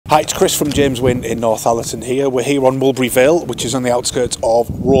Hi, it's Chris from James Wynn in Northallerton here. We're here on Mulberry Vale, which is on the outskirts of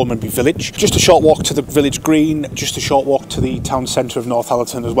Romanby village. Just a short walk to the village green, just a short walk to the town centre of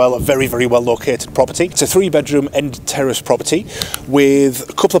Northallerton as well. A very, very well located property. It's a 3-bedroom end terrace property with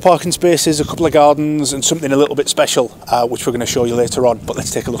a couple of parking spaces, a couple of gardens and something a little bit special, which we're going to show you later on. But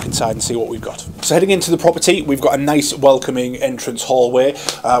let's take a look inside and see what we've got. So heading into the property, we've got a nice welcoming entrance hallway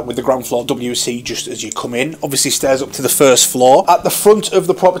with the ground floor WC just as you come in. Obviously stairs up to the first floor. At the front of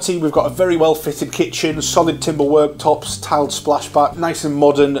the property, we've got a very well fitted kitchen, solid timber worktops, tiled splashback, nice and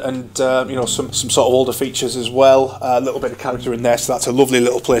modern, and you know, some sort of older features as well. A little bit of character in there, so that's a lovely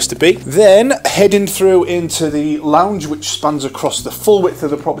little place to be. Then heading through into the lounge, which spans across the full width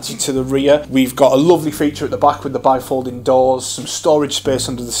of the property to the rear. We've got a lovely feature at the back with the bifolding doors, some storage space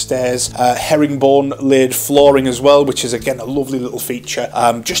under the stairs, herringbone laid flooring as well, which is again a lovely little feature.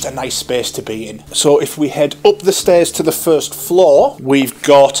 Just a nice space to be in. So if we head up the stairs to the first floor, we've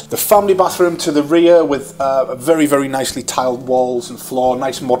got the family bathroom to the rear with very, very nicely tiled walls and floor.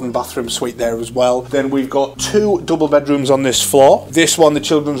 Nice modern bathroom suite there as well. Then we've got 2 double bedrooms on this floor. This one, the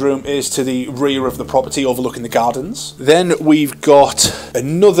children's room, is to the rear of the property overlooking the gardens. Then we've got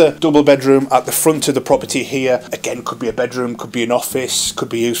another double bedroom at the front of the property here. Again, could be a bedroom, could be an office, could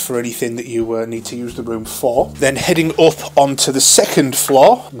be used for anything that you need to use the room for. Then heading up onto the second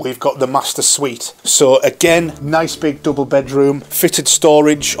floor, we've got the master suite. So again, nice big double bedroom, fitted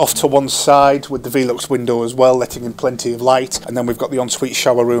storage off to one side with the Velux window as well, letting in plenty of light. And then we've got the ensuite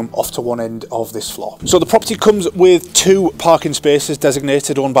shower room off to one end of this floor. So the property comes with 2 parking spaces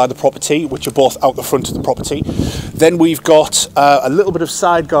designated, owned by the property, which are both out the front of the property. Then we've got a little bit of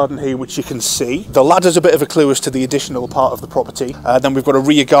side garden here, which you can see. The ladder's a bit of a clue as to the additional part of the property. Then we've got a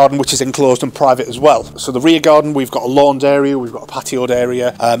rear garden, which is enclosed and private as well. So the rear garden, we've got a lawned area, we've got a patioed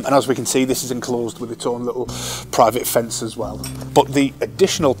area, and as we can see, this is enclosed with its own little private fence as well. But the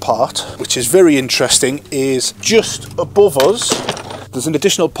additional part, which is very interesting, is just above us. There's an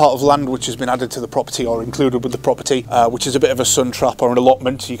additional part of land which has been added to the property or included with the property, which is a bit of a sun trap or an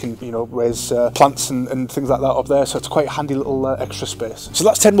allotment. You can, you know, raise plants and things like that up there, so it's quite a handy little extra space. So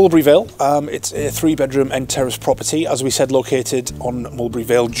that's 10 Mulberry Vale. It's a 3-bedroom end terrace property, as we said, located on Mulberry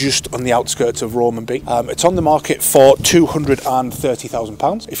Vale, just on the outskirts of Romanby. It's on the market for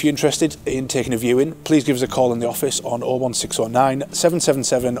 £230,000. If you're interested in taking a viewing, please give us a call in the office on 01609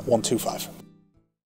 777 125.